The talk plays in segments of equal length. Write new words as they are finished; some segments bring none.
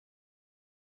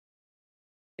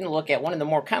Going to look at one of the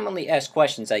more commonly asked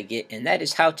questions I get, and that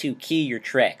is how to key your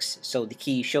tracks so the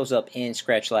key shows up in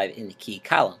Scratch Live in the key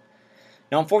column.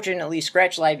 Now, unfortunately,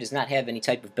 Scratch Live does not have any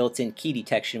type of built-in key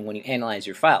detection when you analyze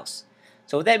your files.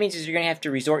 So what that means is you're going to have to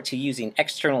resort to using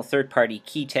external third-party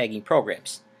key tagging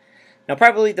programs. Now,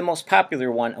 probably the most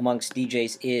popular one amongst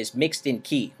DJs is Mixed In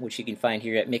Key, which you can find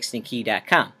here at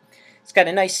mixedinkey.com. It's got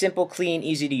a nice, simple, clean,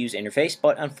 easy-to-use interface,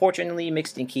 but unfortunately,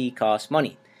 Mixed In Key costs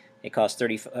money. It costs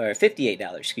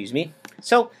 $58, excuse me.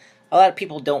 So a lot of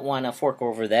people don't want to fork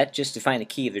over that just to find the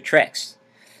key of their tracks.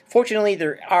 Fortunately,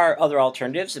 there are other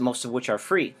alternatives, most of which are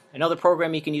free. Another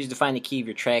program you can use to find the key of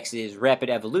your tracks is Rapid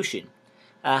Evolution.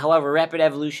 However, Rapid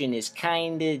Evolution is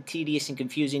kind of tedious and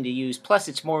confusing to use, plus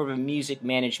it's more of a music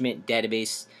management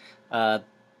database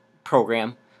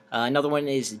program. Another one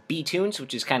is BTunes,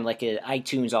 which is kind of like an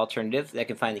iTunes alternative that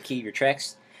can find the key of your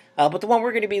tracks. But the one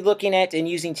we're going to be looking at and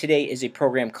using today is a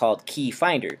program called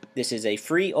KeyFinder. This is a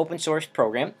free open source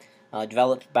program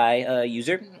developed by a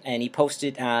user, and he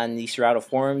posted on the Serato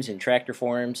forums and Tractor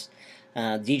forums,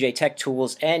 DJ Tech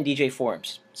Tools, and DJ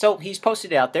forums. So he's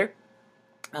posted it out there.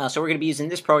 So we're going to be using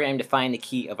this program to find the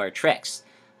key of our tracks.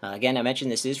 Again, I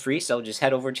mentioned this is free, so just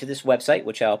head over to this website,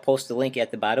 which I'll post the link at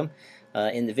the bottom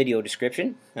in the video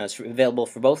description. It's available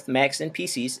for both Macs and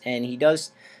PCs, and he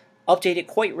does update it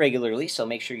quite regularly, so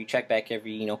make sure you check back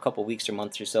every couple weeks or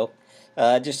months or so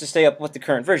just to stay up with the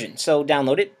current version. So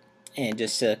download it, and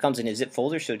just comes in a zip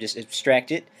folder, so just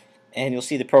extract it, and you'll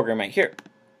see the program right here.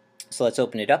 So let's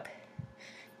open it up.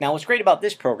 Now what's great about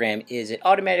this program is it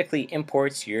automatically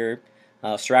imports your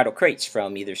Serato crates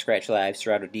from either Scratch Live,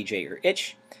 Serato DJ, or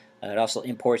Itch. It also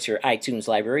imports your iTunes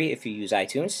library if you use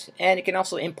iTunes, and it can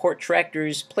also import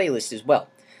Tractor's playlist as well.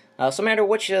 So no matter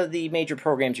which of the major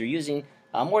programs you're using,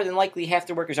 more than likely half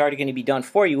the work is already going to be done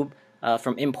for you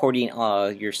from importing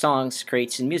your songs,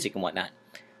 crates, and music and whatnot.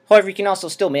 However, you can also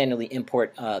still manually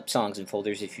import songs and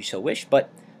folders if you so wish, but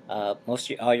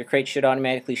all your crates should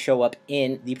automatically show up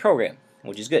in the program,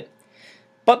 which is good.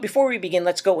 But before we begin,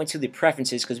 let's go into the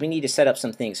preferences because we need to set up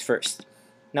some things first.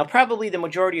 Now, probably the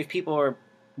majority of people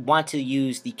want to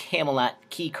use the Camelot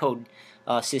key code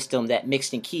system that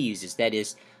Mixed In Key uses. That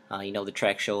is, the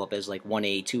tracks show up as like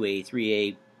 1A, 2A,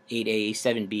 3A, 8A,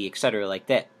 7B, etc. like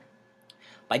that.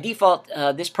 By default,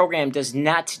 this program does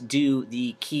not do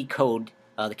the key code,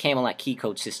 the Camelot key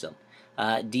code system.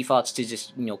 Defaults to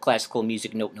just classical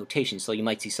music note notation. So you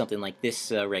might see something like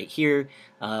this right here,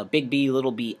 big B,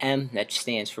 little b, M. That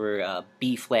stands for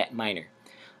B flat minor.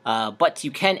 But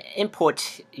you can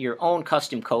import your own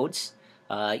custom codes.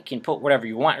 You can put whatever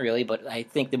you want really, but I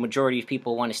think the majority of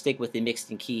people want to stick with the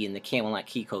Mixed In Key and the Camelot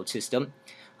key code system.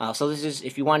 So this is,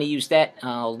 if you want to use that,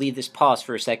 I'll leave this pause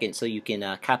for a second so you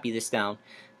can copy this down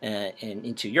and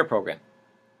into your program.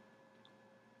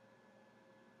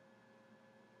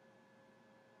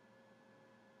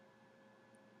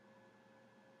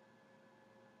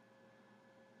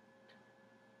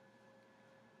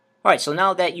 Alright, so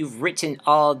now that you've written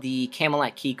all the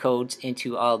Camelot key codes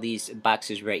into all these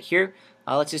boxes right here,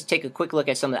 let's just take a quick look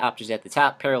at some of the options at the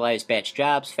top. Parallelized batch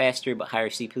jobs, faster but higher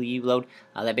CPU load.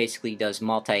 That basically does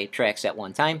multi-tracks at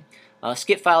one time.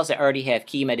 Skip files that already have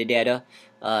key metadata.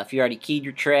 If you already keyed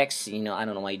your tracks, I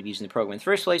don't know why you'd be using the program in the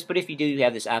first place, but if you do, you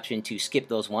have this option to skip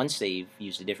those ones. Say you've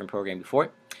used a different program before.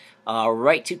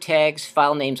 Write to tags,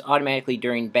 file names automatically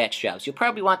during batch jobs. You'll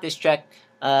probably want this checked.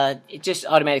 It just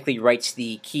automatically writes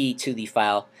the key to the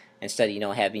file instead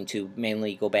of having to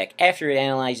manually go back after it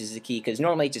analyzes the key, because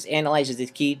normally it just analyzes the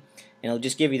key and it'll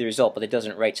just give you the result, but it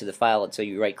doesn't write to the file until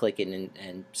you right click it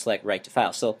and select write to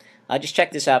file. So just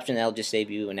check this option. That'll just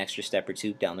save you an extra step or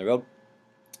two down the road.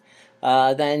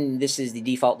 Then this is the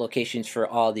default locations for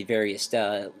all the various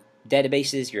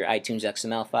databases, your iTunes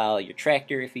XML file, your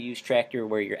Tractor if you use Tractor,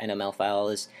 where your NML file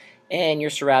is, and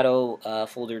your Serato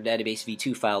folder database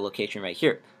v2 file location right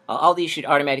here. All these should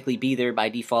automatically be there by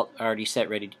default, already set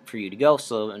ready for you to go,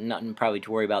 so nothing probably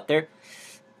to worry about there.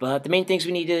 But the main things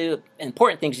we need to,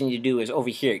 important things we need to do is over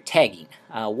here, tagging,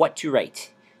 what to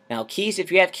write. Now keys,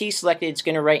 if you have keys selected, it's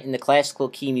going to write in the classical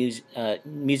key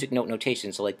music note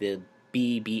notation, so like the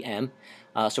BBM.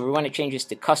 So we want to change this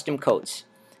to custom codes.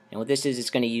 And what this is,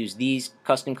 it's going to use these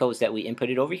custom codes that we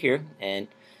inputted over here, and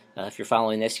if you're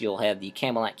following this, you'll have the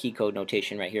Camelot key code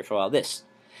notation right here for all this.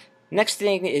 Next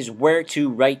thing is where to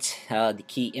write the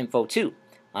key info to.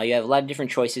 You have a lot of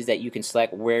different choices that you can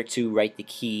select where to write the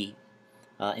key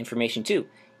information to. You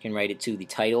can write it to the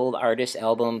title, the artist,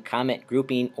 album, comment,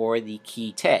 grouping, or the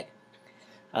key tag.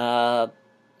 I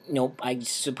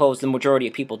suppose the majority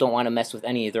of people don't want to mess with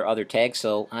any of their other tags,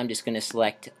 so I'm just going to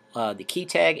select the key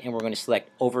tag, and we're going to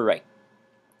select overwrite.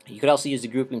 You could also use the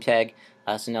grouping tag.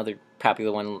 That's another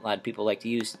popular one a lot of people like to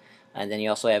use. And then you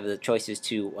also have the choices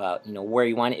to where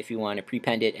you want it. If you want to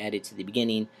prepend it, add it to the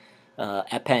beginning,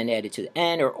 append, add it to the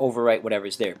end, or overwrite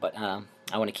whatever's there. But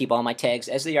I want to keep all my tags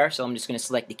as they are, so I'm just going to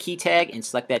select the key tag and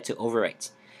select that to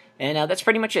overwrite. And that's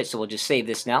pretty much it. So we'll just save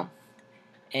this now.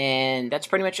 And that's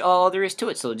pretty much all there is to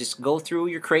it. So just go through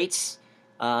your crates,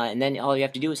 and then all you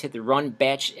have to do is hit the Run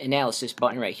Batch Analysis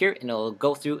button right here, and it'll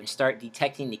go through and start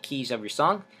detecting the keys of your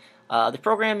song. The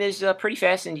program is pretty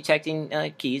fast in detecting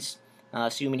keys,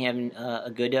 assuming having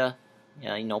a good,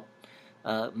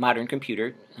 modern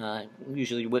computer.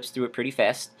 Usually whips through it pretty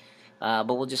fast.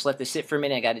 But we'll just let this sit for a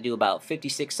minute. I got to do about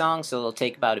 56 songs, so it'll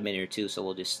take about a minute or two. So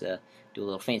we'll just do a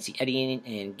little fancy editing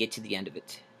and get to the end of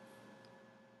it.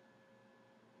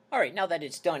 Alright, now that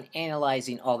it's done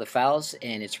analyzing all the files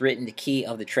and it's written the key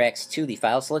of the tracks to the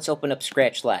files, so let's open up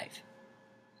Scratch Live.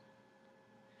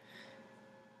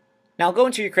 Now go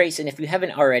into your crates, and if you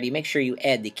haven't already, make sure you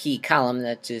add the key column.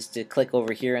 That's just to click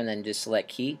over here and then just select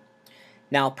key.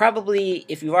 Now probably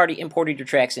if you've already imported your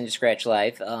tracks into Scratch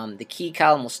Live, the key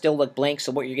column will still look blank,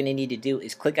 so what you're going to need to do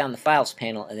is click on the Files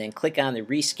panel and then click on the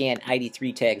Rescan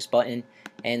ID3 Tags button,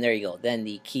 and there you go. Then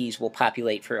the keys will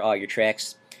populate for all your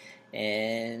tracks,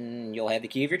 and you'll have the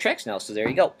key of your tracks now. So there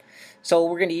you go. So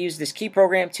we're going to use this key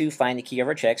program to find the key of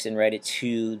our tracks and write it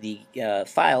to the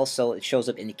file so it shows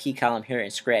up in the key column here in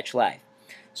Scratch Live.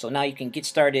 So now you can get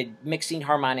started mixing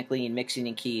harmonically and mixing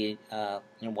in key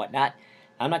and whatnot.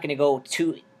 I'm not going to go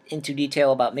too into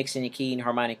detail about mixing and key and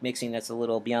harmonic mixing. That's a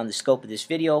little beyond the scope of this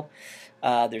video.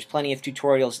 There's plenty of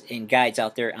tutorials and guides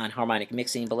out there on harmonic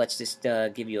mixing, but let's just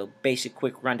give you a basic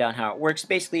quick rundown how it works.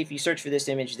 Basically, if you search for this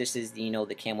image, this is the,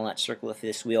 the Camelot circle of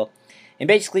this wheel. And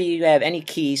basically you have any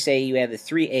key, say you have the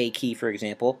 3A key for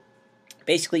example.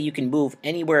 Basically you can move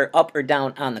anywhere up or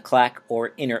down on the clock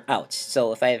or in or out.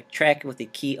 So if I have a track with a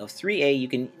key of 3A, you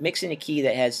can mix in a key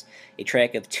that has a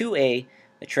track of 2A,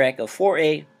 a track of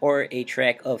 4A, or a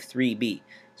track of 3B.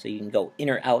 So you can go in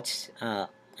or out on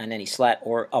any slot,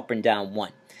 or up and down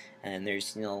one. And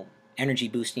there's energy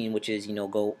boosting, which is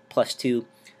go +2.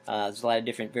 There's a lot of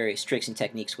different various tricks and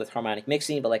techniques with harmonic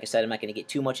mixing, but like I said, I'm not going to get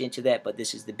too much into that, but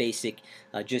this is the basic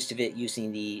gist of it,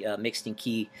 using the mixed and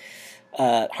key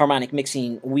harmonic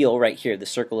mixing wheel right here, the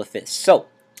circle of fifths. So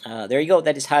there you go.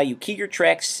 That is how you key your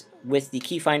tracks with the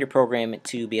KeyFinder program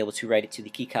to be able to write it to the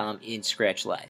key column in Scratch Live.